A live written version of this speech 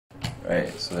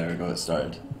Right, so there we go, it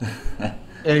started.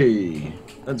 Hey,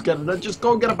 let's just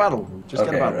go get a battle. Just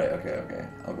okay, get a battle. right, okay.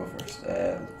 I'll go first.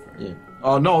 Yeah.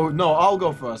 Oh, no, I'll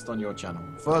go first on your channel.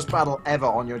 First battle ever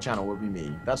on your channel would be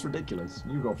me. That's ridiculous.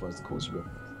 You go first, of course you go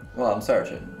first. Well, I'm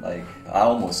searching. Like, I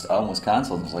almost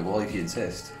cancelled. I was like, well, if you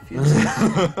insist. If you insist.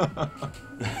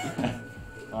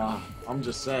 I'm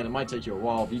just saying, it might take you a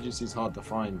while. VGC's hard to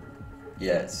find.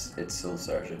 Yeah, it's still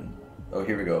searching. Oh,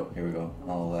 here we go.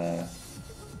 I'll,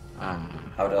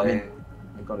 how do I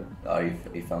got it. Oh,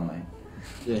 you found me.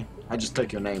 Yeah, I just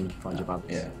click your name and find your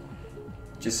battles. Yeah.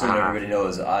 Just so everybody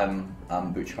knows, I'm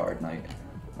Butch Hard Knight.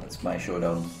 That's my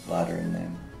showdown laddering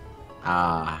name.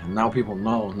 Now people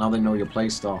know. Now they know your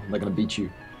playstyle. They're gonna beat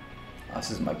you. This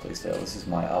is my playstyle. This is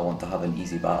my I want to have an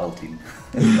easy battle team.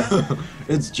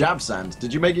 It's jab sand.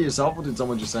 Did you make it yourself or did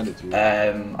someone just send it to you?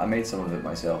 I made some of it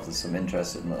myself. There's some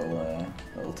interesting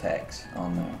little text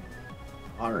on there.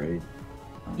 Alright.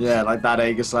 Yeah, like that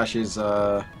Aegis Slash's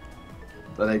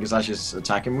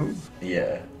attacking move.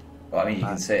 Yeah. Well, I mean, you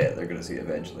can say it. They're gonna see it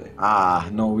eventually.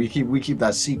 No, we keep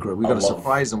that secret. We gotta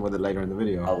surprise them with it later in the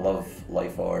video. I love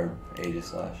Life Orb Aegis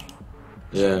Slash.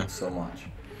 Yeah. So much.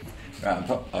 Right.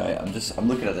 Alright. I'm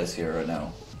looking at this here right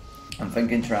now. I'm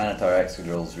thinking Tyranitar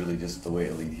Excadrill is really just the way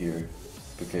to lead here,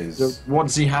 because. So what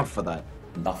does he have for that?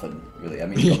 Nothing really. I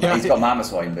mean, he's got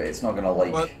Mamoswine, but it's not gonna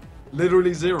like. What?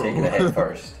 Literally zero. Taking a hit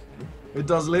first. It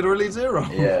does literally zero.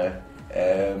 Yeah.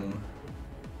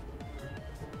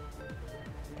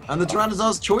 And the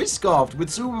Tyranitar's Choice Scarfed with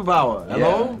Superpower.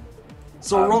 Hello? Yeah.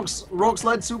 So Rock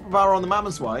Slide Superpower on the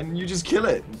Mamoswine, and you just kill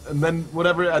it. And then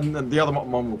whatever, and then the other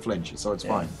one will flinch, so it's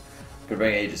fine. Could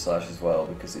bring Aegis Slash as well,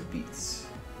 because it beats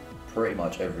pretty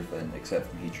much everything except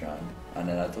from Heatran. And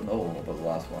then I don't know about the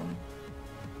last one.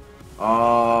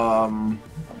 I'm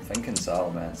thinking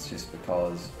Salamence just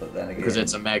because, but then again... Because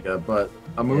it's a Mega, but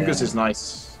Amoonguss is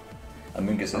nice.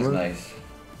 Amoonguss is nice.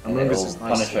 Amoonguss is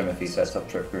nice. Punish him if he sets up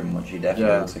Trick Room, which he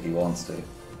definitely looks like he wants to.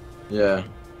 Yeah.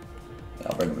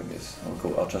 I'll bring Amoonguss.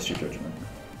 I'll trust your judgment.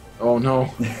 Oh no.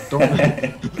 Don't.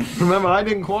 Remember, I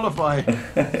didn't qualify.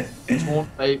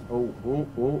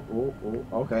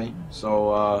 Okay.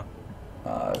 So,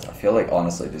 I feel like,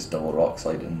 honestly, just double Rock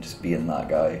Slide and just being that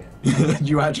guy.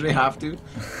 You actually have to.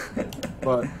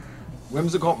 But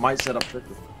Whimsicott might set up Trick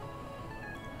Room.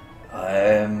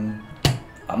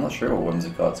 I'm not sure what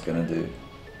Whimsicott's gonna do.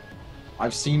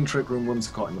 I've seen Trick Room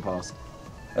Whimsicott in the past.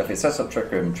 If it sets up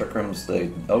Trick Room's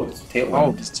the... Oh, it's Tailwind.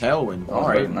 Oh, it's Tailwind.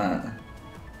 Alright.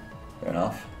 Fair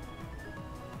enough.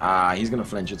 He's gonna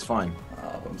flinch, it's fine.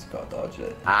 Whimsicott dodged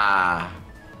it. That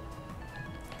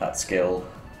skill.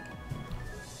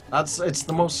 It's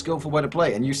the most skillful way to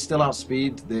play, and you still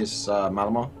outspeed this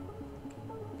Malamar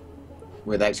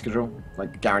with Excadrill,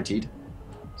 like guaranteed.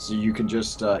 So you can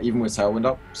just, even with Tailwind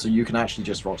up, so you can actually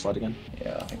just Rock Slide again.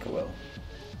 Yeah, I think I will.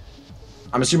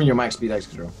 I'm assuming you're max speed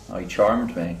Excadrill. Oh, he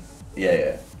charmed me.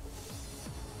 Yeah.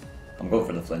 I'm going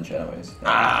for the flinch anyways.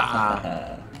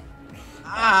 I'm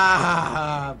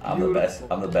the best.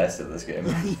 I'm the best at this game.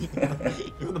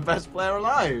 You're the best player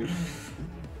alive.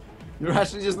 You're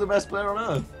actually just the best player on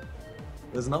Earth.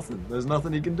 There's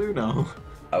nothing he can do now.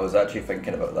 I was actually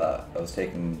thinking about that. I was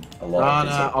taking a lot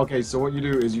of... Okay, so what you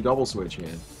do is you double switch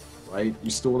here, right? You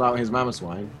stall out his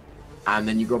Mamoswine, and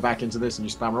then you go back into this and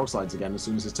you spam Rock Slides again as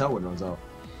soon as his Tailwind runs out.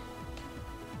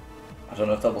 I don't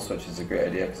know if double switch is a great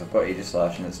idea, because I've got Aegis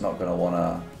Slash and it's not going to want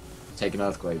to... Take an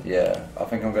Earthquake. Yeah, I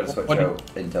think I'm going to switch out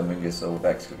into Amoonguss or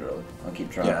Excadrill. I'll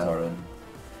keep Tyranitar in.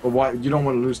 But why? You don't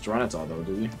want to lose Tyranitar though,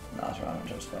 do you? Nah,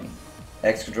 Tyranitar's fine.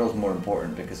 Excadrill's more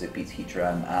important because it beats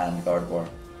Heatran and Gardevoir.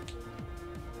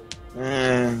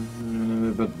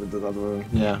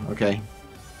 Yeah, okay.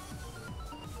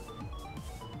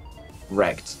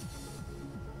 Wrecked.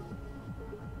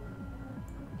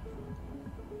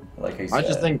 Like I said, I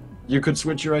just think you could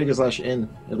switch your Aegis Slash in.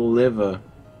 It'll live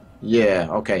Yeah,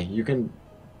 okay, you can...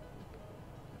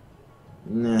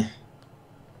 Nah.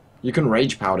 You can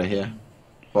Rage Powder here,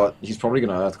 but he's probably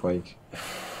gonna Earthquake.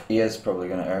 He is probably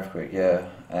gonna Earthquake, yeah.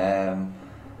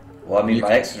 Well, I mean, my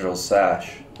Excadrill's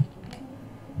Sash.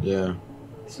 Yeah.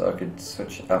 So I could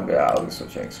switch... I'll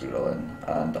switch Excadrill in,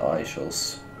 and I shall...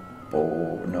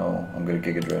 No, I'm gonna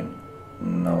Giga Drain.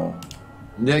 No.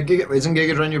 Yeah, isn't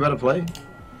Giga Drain your better play?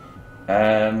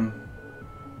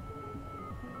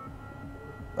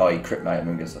 Oh, he crit my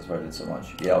Amoonguss, that's why I did so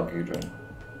much. Yeah, I'll Giga Drain.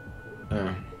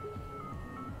 Yeah.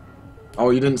 Oh,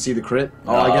 you didn't see the crit?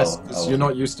 Oh, I guess because you're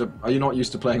not used to. Are you not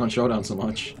used to playing on Showdown so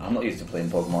much? I'm not used to playing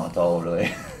Pokemon at all, really.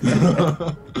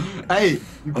 Hey,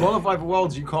 you qualify for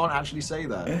Worlds. You can't actually say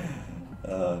that.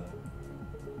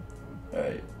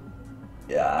 Right.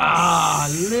 Yeah.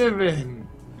 Living.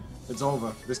 It's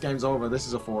over. This game's over. This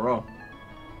is a 4-0.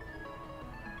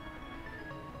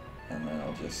 And then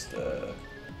I'll just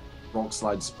Rock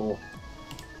slide spore.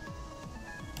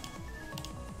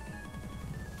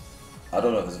 I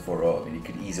don't know if it's a 4-0. I mean, you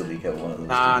could easily hit one of those.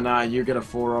 Nah, you get a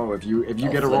 4-0. If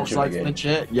you get a rock slide flinch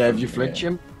it, yeah, if you flinch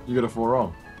him, you get a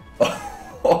 4-0.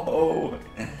 Oh.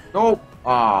 Nope.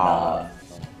 Nah.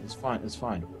 It's fine. It's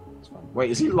fine. It's fine.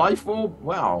 Wait, is he life orb?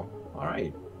 Wow. All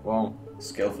right. Well.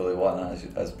 Skillfully won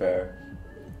as per.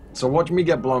 So watch me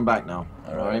get blown back now.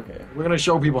 All right. Okay. We're gonna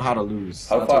show people how to lose.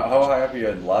 How high up are you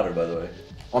on the ladder, by the way?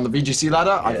 On the VGC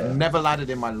ladder, Yeah. I've never laddered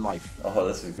in my life. Oh,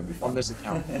 this is gonna be fun. On this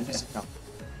account. On this account.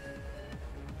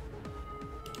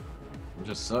 I'm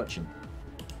just searching.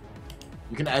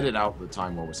 You can edit out the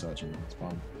time while we're searching. It's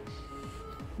fine.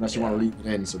 Unless you want to leave it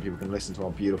in so people can listen to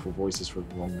our beautiful voices for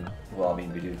longer. Well, I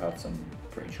mean, we do have some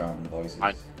pretty charming voices.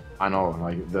 I know,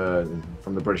 like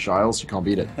from the British Isles, you can't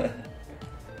beat it.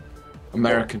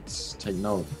 Americans, take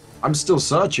note. I'm still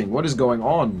searching. What is going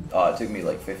on? Oh, it took me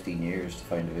like 15 years to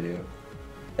find a video.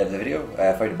 The video?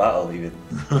 I found a battle even.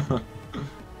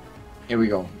 Here we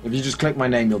go. If you just click my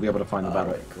name, you'll be able to find the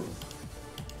battle. Right, cool.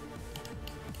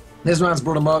 This man's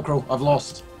brought a Murkrow. I've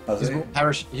lost. Has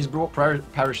he? He's brought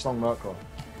Parish Song Murkrow.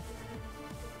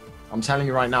 I'm telling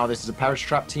you right now, this is a Parish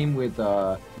Trap team with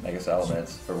Mega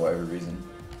Salamence for whatever reason.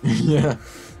 Yeah.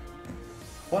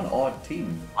 What an odd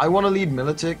team. I want to lead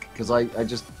Milotic because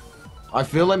I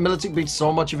feel like Milotic beats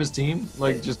so much of his team,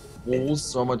 like just walls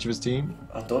so much of his team.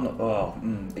 I don't know.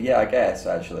 Oh, yeah, I guess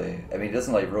actually. I mean, he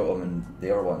doesn't like Rotom and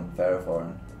the other one,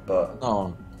 Ferrothorn, but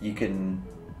No. you can.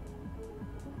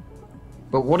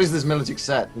 But what is this Milotic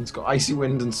set? It's got Icy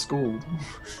Wind and Scald.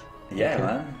 Yeah, Okay.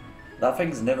 man. That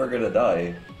thing's never gonna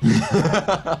die.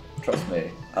 Trust me.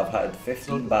 I've had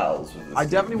 15 battles with this. I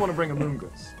team. definitely want to bring a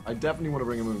Moongus. I definitely want to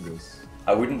bring a Moongus.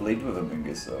 I wouldn't lead with a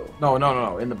Mungus though.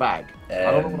 No, in the bag. I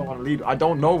don't know what I want to lead. I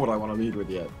don't know what I want to lead with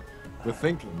yet. We're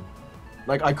thinking.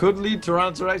 Like, I could lead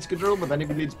Tyranitar Excadrill, but then if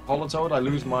he leads Politoed, I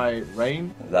lose my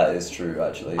reign. That is true,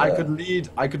 actually. Yeah. I could lead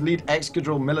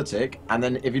Excadrill Milotic, and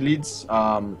then if he leads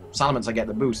Salamence, I get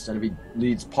the boost, and if he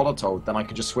leads Politoed, then I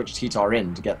could just switch T-Tar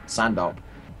in to get Sand up.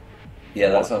 Yeah,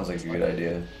 that sounds like a good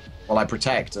idea. While I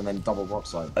protect, and then double Rock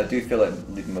Slide. I do feel like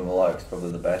leading with Malark's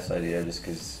probably the best idea, just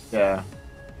because Yeah.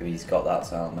 he's got that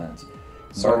Salamence.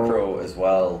 So- Murkrow as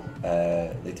well,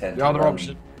 they tend The to other run...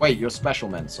 option... Wait, your Special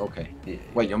Mints, okay. Yeah.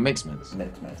 Wait, your Mixed Mints.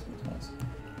 Mix.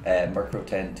 Murkrow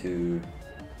tend to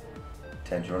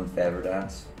run Feather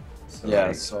Dance. So Yeah,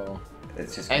 like, so...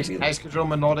 it's just gonna be like, Excadrill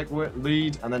Melodic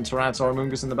lead, and then Tyranitar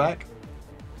Amoonguss in the back?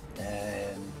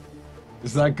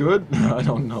 Is that good? I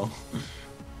don't know.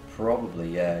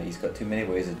 probably, yeah. He's got too many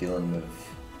ways of dealing with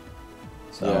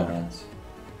Salamence.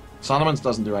 Salamence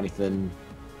doesn't do anything.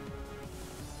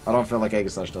 I don't feel like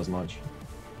Aegislash does much.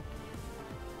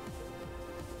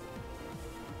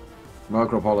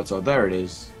 Murkrow Politoed, there it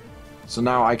is. So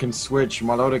now I can switch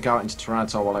Milotic out into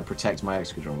Tyranitar while I protect my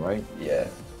Excadrill, right? Yeah.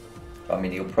 I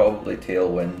mean, he'll probably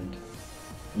Tailwind.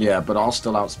 Yeah, but I'll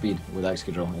still outspeed with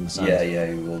Excadrill in the sand. Yeah,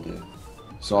 he will do.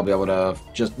 So I'll be able to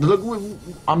just look.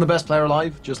 I'm the best player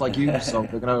alive, just like you. So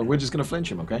we're just gonna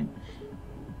flinch him, okay?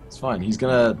 It's fine. He's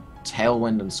gonna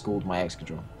Tailwind and Scald my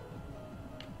Excadrill.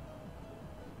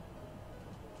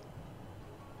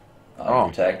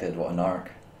 Protected, what an arc.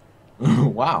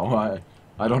 Wow,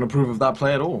 I don't approve of that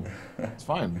play at all. It's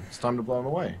fine. It's time to blow him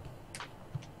away.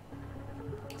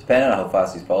 Depending on how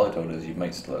fast his Politoed is, you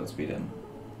might still outspeed him.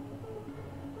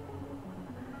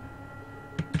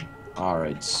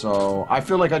 Alright, so I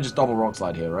feel like I just double Rock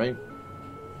Slide here, right?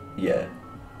 Yeah.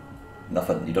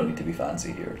 Nothing, you don't need to be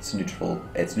fancy here. It's neutral.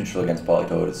 It's neutral against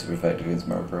Politoed, it's super effective against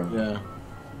Murkrow. Yeah.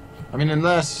 I mean,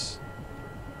 unless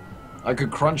I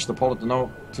could crunch the Politoed.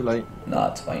 No, too late.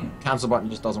 Nah, it's fine. Cancel button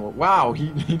just doesn't work. Wow, he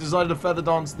decided to Feather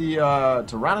Dance the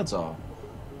Tyranitar.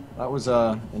 That was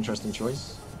a interesting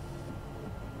choice.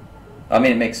 I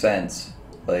mean, it makes sense.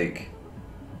 Like,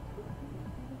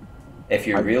 if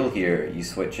you're real here, you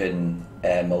switch in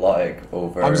Melodic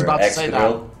over I was about to say that.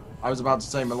 Excadrill. I was about to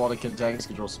say Melodic into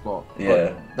Excadrill spot. Yeah.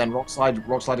 But then Rock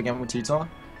Slide again with T-Tar.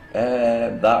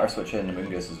 That or switch in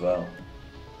Amoonguss as well.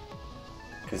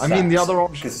 I mean, the other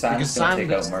option, because Sand's Sand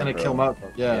gonna is take out going Murkrow. to kill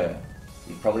Murkrow. Yeah.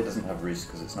 He probably doesn't have Roost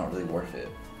because it's not really worth it.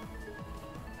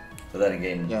 But then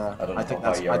again, Yeah, I don't know I think how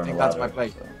high that's you are on the ladder, my play.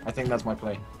 so. I think that's my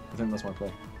play.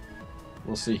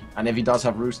 We'll see. And if he does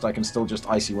have Roost, I can still just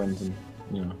Icy Wind and,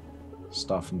 you know,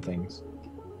 stuff and things.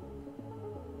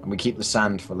 And we keep the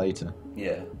Sand for later.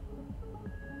 Yeah.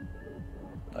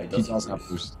 Oh, He does have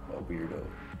Roost. Roost. What a weirdo.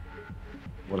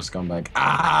 What a scumbag.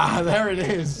 Ah, there it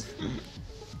is!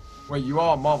 Wait, you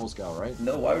are Marvel Scout, right?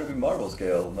 No, why would it be Marvel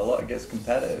Scale? Melodic gets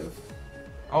competitive.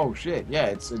 Oh shit! Yeah,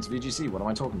 it's VGC. What am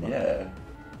I talking about? Yeah.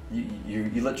 You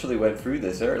literally went through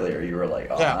this earlier. You were like,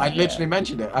 oh, Yeah, I man, literally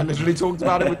mentioned it. I literally talked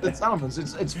about it with the Salamans.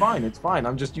 It's fine. It's fine.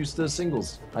 I'm just used to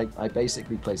singles. I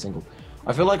basically play singles.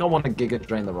 I feel like I want to Giga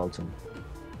Drain the Rotom.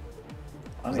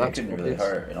 I mean, it couldn't really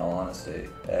hurt, in all honesty.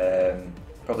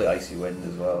 Probably Icy Wind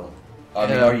as well. I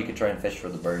mean, Yeah. or you could try and fish for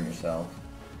the burn yourself.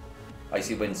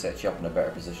 Icy Wind sets you up in a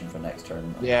better position for next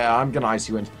turn. Yeah, I'm gonna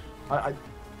Icy Wind.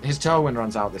 His Tailwind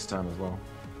runs out this turn as well.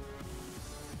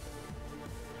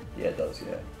 Yeah, it does,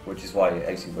 yeah. Which is why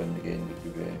Icy Wind again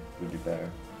would be better.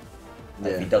 And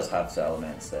if he does have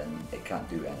Salamence, then it can't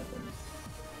do anything.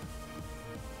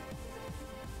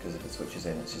 Because if it switches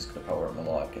in, it's just going to power up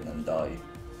Malak and then die.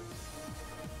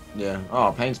 Yeah.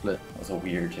 Oh, Pain Split. That's a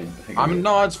weird thing to think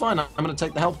No, it's fine. I'm gonna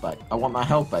take the health back. I want my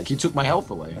health back. He took my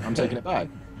health away. I'm taking it back.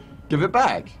 Give it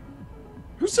back.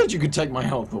 Who said you could take my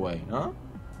health away, huh?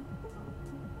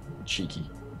 Cheeky.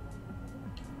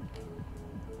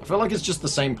 I feel like it's just the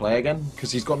same play again,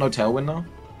 because he's got no Tailwind now.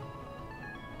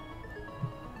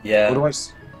 Yeah. What do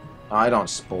I don't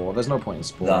Spore. There's no point in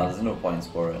Spore. No, there's no point in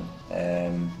sporing.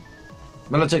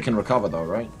 Militic can recover though,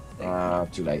 right?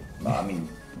 Too late. No, I mean,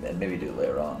 maybe do it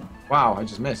later on. Wow, I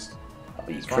just missed.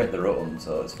 But you crit the Rotom,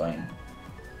 so it's fine.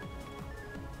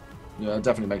 Yeah, it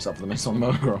definitely makes up for the miss on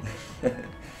Murkrow.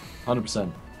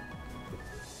 100%.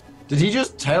 Did he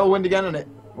just Tailwind again and it...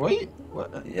 Wait?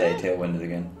 What? Yeah, he Tailwinded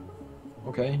again.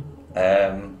 Okay.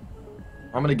 Um,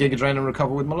 I'm gonna Giga Drain and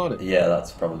recover with Melodic. Yeah,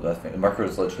 that's probably the best thing.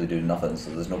 Murkrow's literally doing nothing, so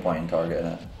there's no point in targeting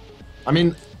it. I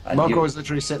mean, And Murkrow is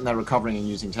literally sitting there recovering and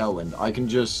using Tailwind. I can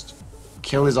just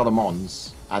kill his other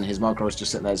Mons, and his Murkrow is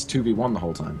just sitting there. It's 2v1 the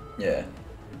whole time. Yeah.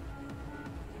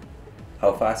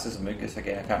 How fast is Mucus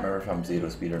again? I can't remember if I'm 0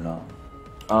 speed or not.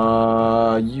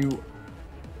 You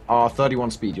are 31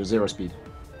 speed. You're 0 speed.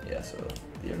 Yeah, so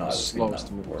you're not Slowest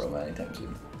speeding that world anytime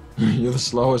soon. You're the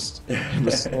slowest. You're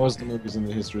the slowest Amogus in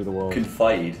the history of the world.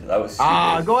 Confide. That was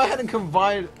stupid. Go ahead and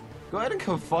confide. Go ahead and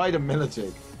confide a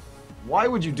Militic. Why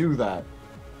would you do that?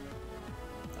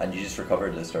 And you just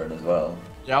recovered this turn as well.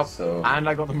 Yep. So, and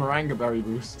I got the Moranga Berry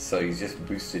boost. So you just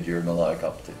boosted your Melodic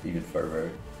up to even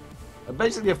further.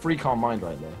 Basically a free Calm Mind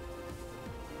right there.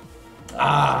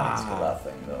 That's for that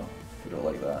thing though. You don't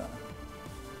like that.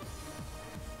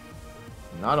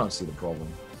 No, I don't see the problem.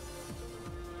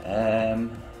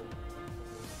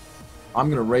 I'm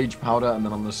gonna Rage Powder and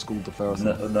then I'm gonna School the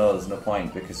Ferrothorn. No, there's no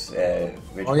point because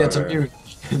Rage Oh yeah, it's Powder, immune.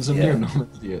 It's immune. I'm an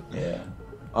idiot.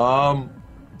 Yeah.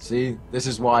 See, this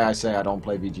is why I say I don't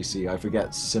play VGC. I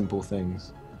forget simple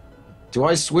things. Do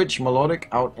I switch Melodic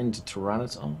out into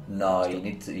Tyranitar? No, you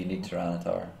need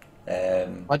Tyranitar.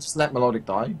 I just let Melodic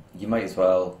die. You might as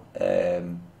well.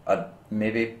 I'd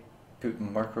maybe put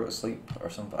Murkrow to sleep or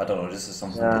something. I don't know. This is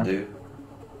something to do.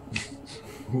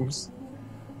 Oops.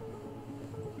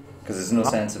 Because there's no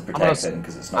sense of protecting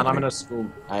because it's not. And I'm gonna school.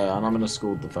 And I'm gonna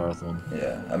school the Ferrothorn.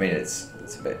 Yeah, I mean it's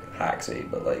a bit hacksy,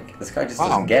 but like this guy just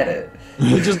doesn't get it.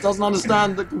 He just doesn't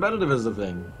understand the competitive is the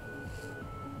thing.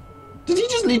 Did he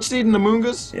just Leech Seed in the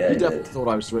Moongus? Yeah, he definitely thought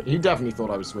I was He definitely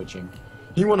thought I was switching.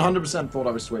 He 100% thought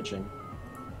I was switching.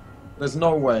 There's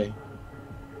no way.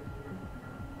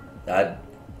 I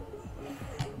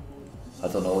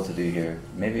don't know what to do here.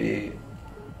 Maybe.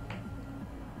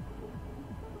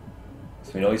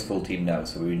 So we know he's full team now,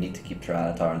 so we need to keep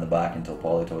Tyranitar in the back until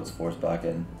Politoed's forced back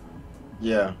in.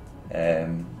 Yeah.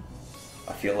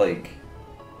 I feel like.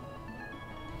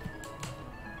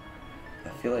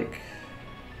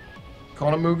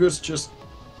 Can't a Moongus just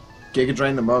Giga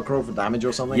Drain the Murkrow for damage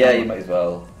or something? Yeah, you might as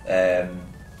well.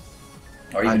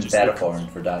 Or even just Ferrothorn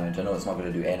for damage. I know it's not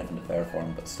going to do anything to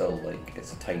Ferrothorn, but still, like,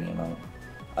 it's a tiny amount.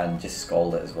 And just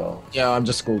Scald it as well. Yeah, I'm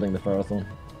just Scalding the Ferrothorn.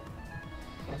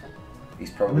 He's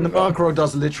probably. The Murkrow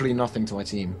does literally nothing to my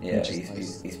team. Yeah,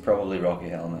 he's probably Rocky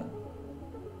Helmet.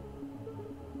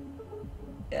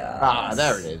 Yeah. Ah,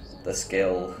 there it is. The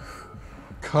skill.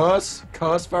 Curse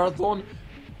Ferrothorn.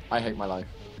 I hate my life.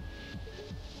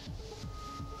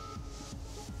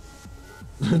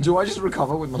 Do I just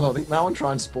recover with Melodic now and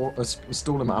try and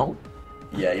stall him out?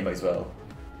 Yeah, you might as well.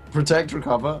 Protect,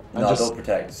 recover. And No, don't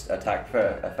protect. Attack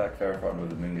Ferrothorn with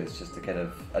the Moongus just to kind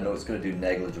of. I know it's going to do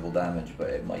negligible damage,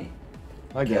 but it might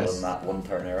kill him that one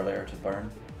turn earlier to burn.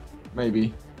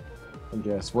 Maybe. I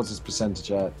guess. What's his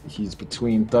percentage at? He's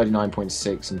between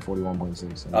 39.6 and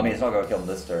 41.6. I mean, it's not going to kill him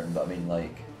this turn, but I mean,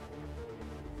 like.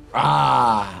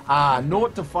 0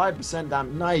 to 5%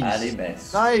 damage. Nice. And he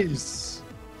missed. Nice.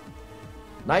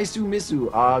 Nice to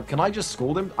Misu. Can I just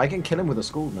Scald him? I can kill him with a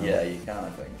Scald now. Yeah, you can, I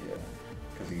think, yeah.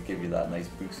 Because he could give you that nice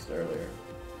boost earlier.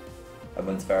 And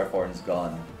once Ferrothorn's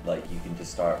gone, like, you can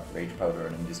just start Rage Powder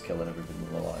and just killing everything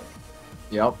with Melodic.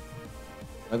 Yep.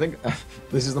 I think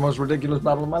this is the most ridiculous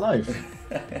battle of my life.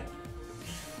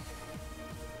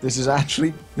 This is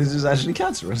actually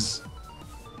cancerous.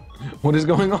 What is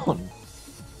going on?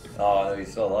 Oh no,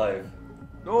 he's still alive.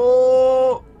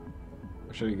 No!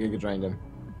 I should have Giga Drained him.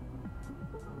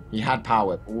 He had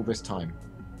power all this time.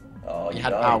 Oh, He you had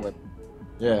died. power.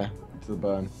 Yeah, to the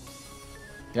burn.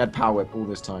 He had power all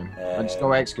this time. I just go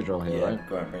Excadrill here, Yeah, right?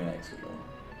 go and bring an Excadrill.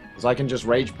 Because I can just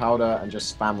Rage Powder and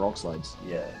just spam Rock Slides.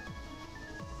 Yeah.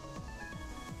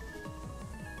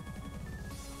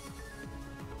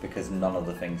 Because none of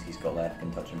the things he's got left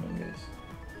can touch Amoonguss.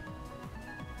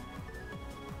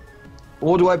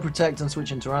 Or do I protect and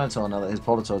switch into Tyranitar now that his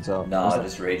Politoed's out? No, What's that?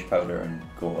 just Rage Powder and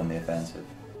go on the offensive.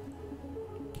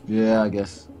 Yeah, I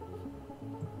guess.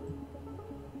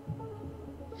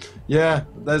 Yeah,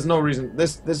 there's no reason.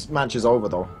 This match is over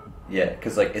though. Yeah,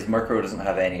 because like his Murkrow doesn't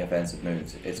have any offensive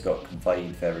moves. It's got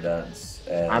Confide, Feather Dance.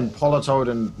 And Politoed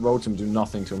and Rotom do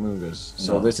nothing to Amoonguss.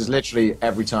 So No. this is literally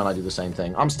every turn I do the same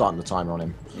thing. I'm starting the timer on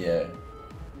him. Yeah,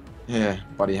 Yeah,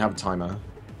 buddy, have a timer.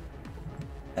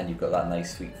 and you've got that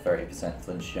nice sweet 30%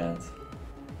 flinch chance.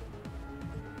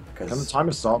 Can the Because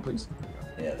timer start, please?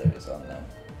 yeah, there it is on now.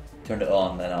 Turned it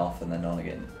on, then off, and then on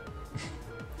again,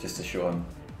 just to show him.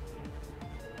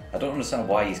 I don't understand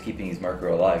why he's keeping his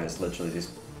Murkrow alive. It's literally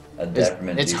just a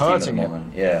detriment It's to his team at hurting the him.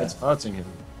 moment. Yeah. It's hurting him.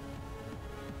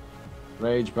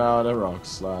 Rage Powder, Rock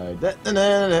Slide.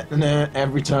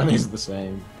 Every turn is the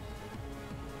same.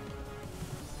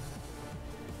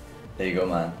 There you go,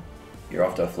 man. You're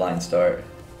off to a flying start.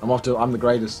 I'm the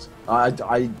greatest.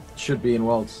 I should be in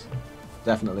Worlds.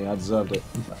 Definitely, I deserved it.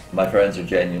 My friends are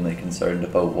genuinely concerned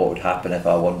about what would happen if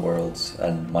I won Worlds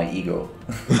and my ego.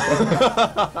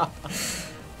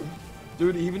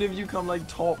 Dude, even if you come like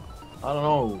top, I don't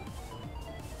know,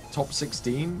 top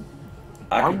 16,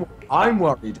 I I'm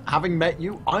worried. Having met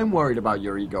you, I'm worried about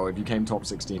your ego if you came top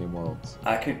 16 in Worlds.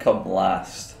 could come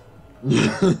last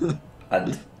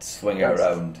and swing it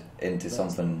around into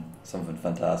something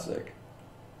fantastic.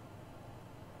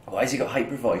 Why has he got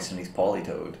Hyper Voice and he's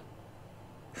Politoed?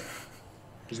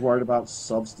 Just worried about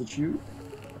substitute.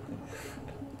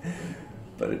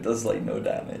 But it does like no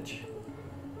damage.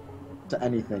 To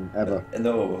anything, ever.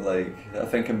 No, like I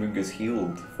think Amoonguss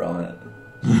healed from it.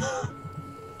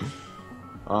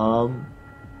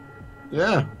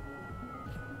 Yeah.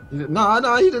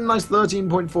 No, he did a nice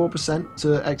 13.4% to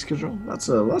Excadrill. That's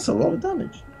a lot of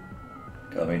damage.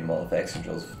 I mean, well, if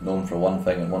Excadrill's known for one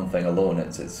thing and one thing alone,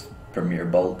 it's its premier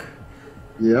bulk.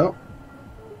 Yep.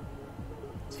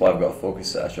 That's why I've got a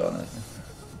Focus Sash on it.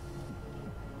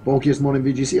 Bulkiest mon in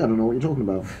VGC, I don't know what you're talking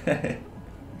about.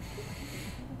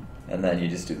 And then you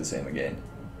just do the same again.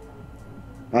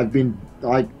 I've been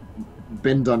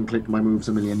done clicked my moves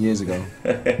a million years ago.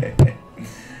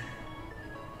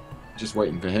 Just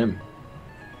waiting for him.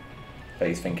 But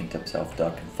he's thinking to himself,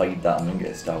 "Duck, fight that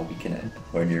Amoonguss, that'll weaken it."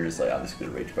 When you're just like, "I'm just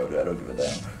gonna Rage Powder, I don't give a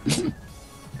damn."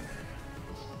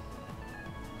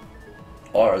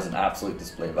 Or as an absolute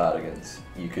display of arrogance,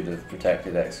 you could have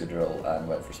protected Excadrill and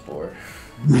went for Spore.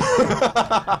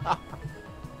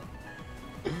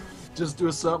 Just to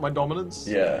assert my dominance?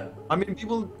 Yeah. I mean,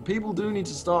 people do need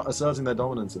to start asserting their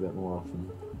dominance a bit more often.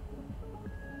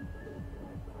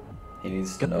 He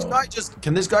needs to know.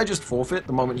 Can this guy just forfeit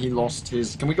the moment he lost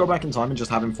his... Can we go back in time and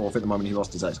just have him forfeit the moment he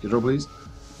lost his Excadrill, please?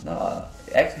 Nah,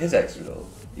 his Excadrill.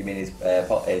 You mean his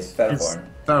Featherthorn?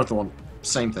 Ferrothorn,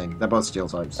 same thing. They're both steel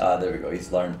types. Ah, there we go.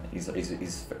 He's learned. He's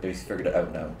figured it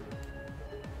out now.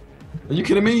 Are you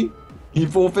kidding me? He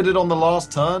forfeited on the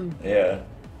last turn? Yeah.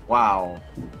 Wow.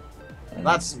 And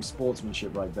That's some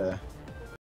sportsmanship right there.